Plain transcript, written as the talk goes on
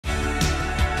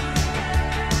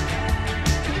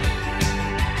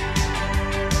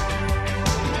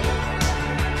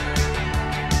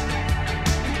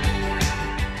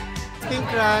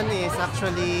Run is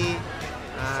actually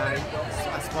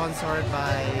sponsored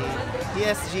by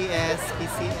TSGS,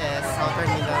 PCS, Southern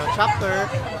Mindanao Chapter,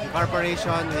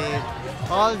 Corporation with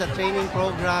all the training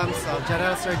programs of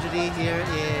general surgery here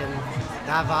in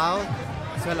Davao,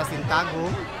 as well as in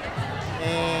Tagum.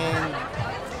 And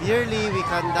yearly we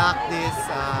conduct this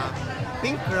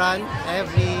Pink Run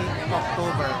every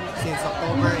October, since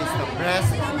October is the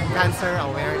Breast Cancer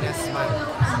Awareness Month.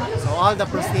 So all the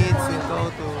proceeds will go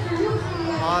to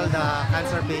all the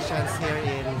cancer patients here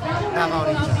in Davao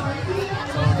region.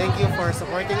 So thank you for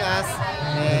supporting us,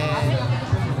 and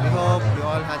we hope you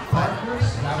all had fun.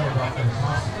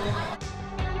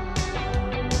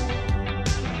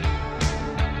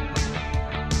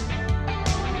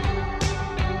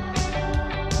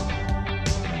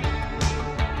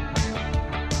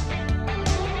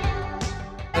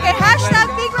 Okay, hashtag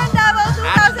Pink Run Davao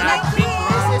 2019.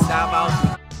 This is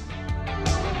Davao.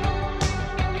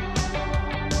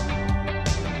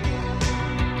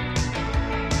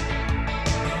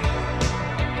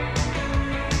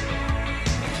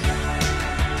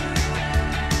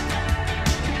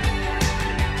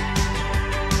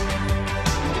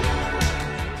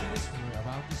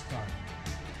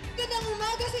 Magandang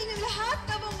umaga sa inyong lahat,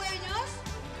 Davaoeños.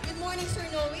 Good morning, Sir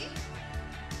Noe.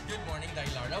 Good morning,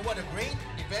 Dailara. What a great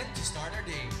event to start our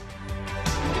day.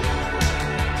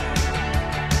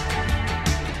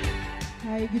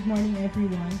 Hi, good morning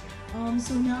everyone.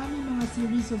 So na aming mga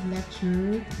series of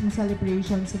lecture in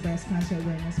celebration sa Breast Cancer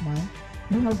Awareness Month.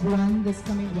 We have one this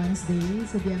coming Wednesday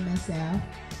sa DMSF,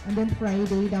 and then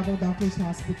Friday, Davao Doctors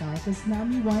Hospital. Tapos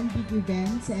namin one big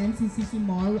event sa NCCC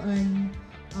Mall on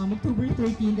October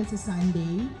 13, that's a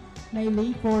Sunday. Na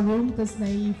lay forum, tapos na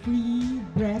free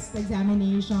breast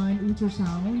examination,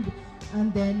 ultrasound,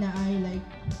 and then I like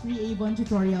free Avon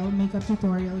tutorial, makeup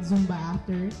tutorial, Zumba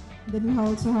after. Then we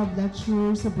also have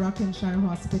lectures sa Brockenshaw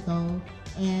Hospital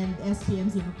and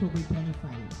SPMC on October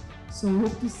 25. So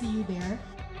hope to see you there.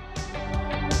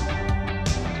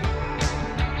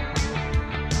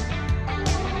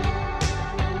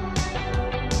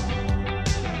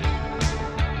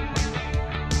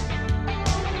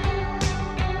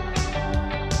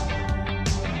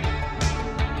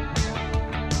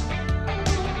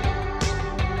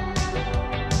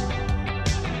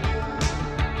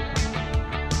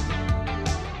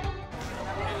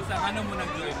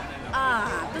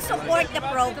 To support the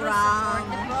program.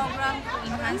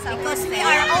 Because we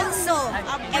are also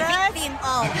a victim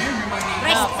of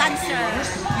breast cancer.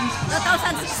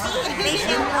 2016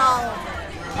 patient proud.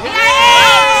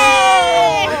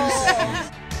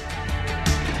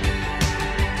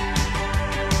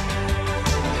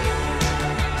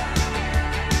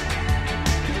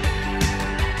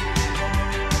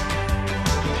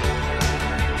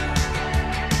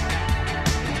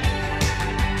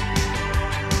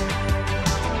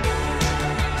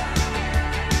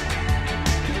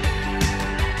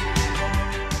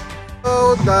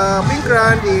 So the Pink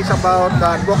Run is about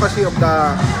the advocacy of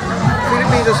the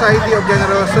Philippine Society of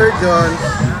General Surgeons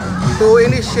to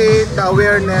initiate the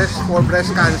awareness for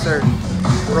breast cancer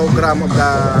program of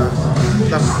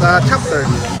the chapter.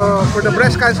 For the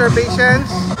breast cancer patients,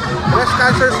 breast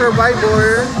cancer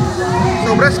survivor,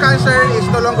 so breast cancer is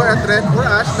no longer a threat for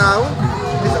us now.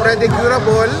 It's already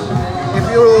curable if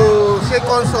you seek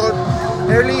consult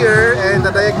earlier, and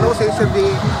the diagnosis should be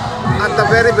at the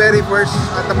very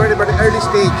early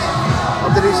stage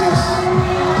of the disease.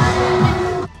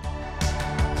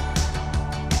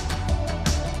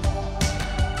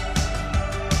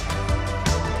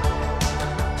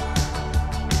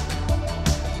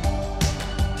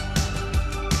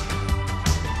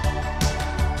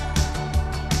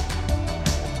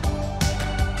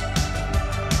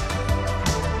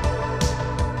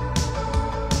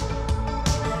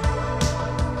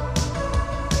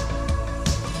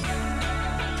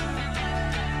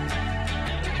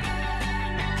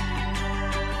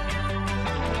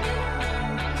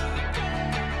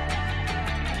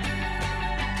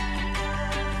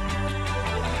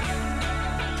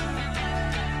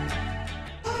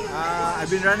 I've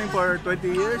been running for 20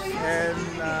 years,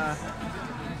 and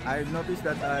I've noticed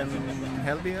that I'm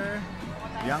healthier,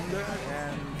 younger,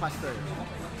 and faster.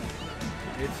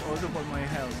 It's also for my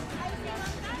health.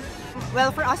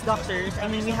 Well, for us doctors, I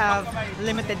mean, we have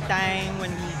limited time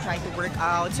when we try to work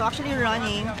out. So actually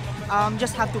running,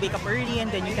 just have to wake up early,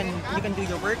 and then you can do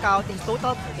your workout. It's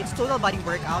total body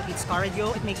workout. It's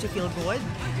cardio. It makes you feel good.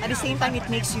 At the same time, it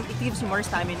gives you more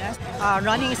stamina.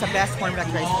 Running is the best form of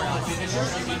exercise for us.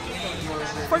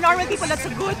 For normal people, that's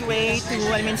a good way to,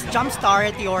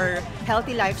 jumpstart your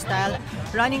healthy lifestyle.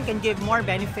 Running can give more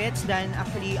benefits than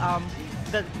actually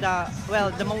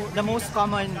the most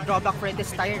common drawback for it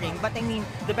is tiring. But I mean,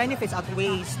 the benefits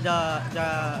outweighs the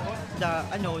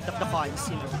cons,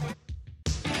 you know.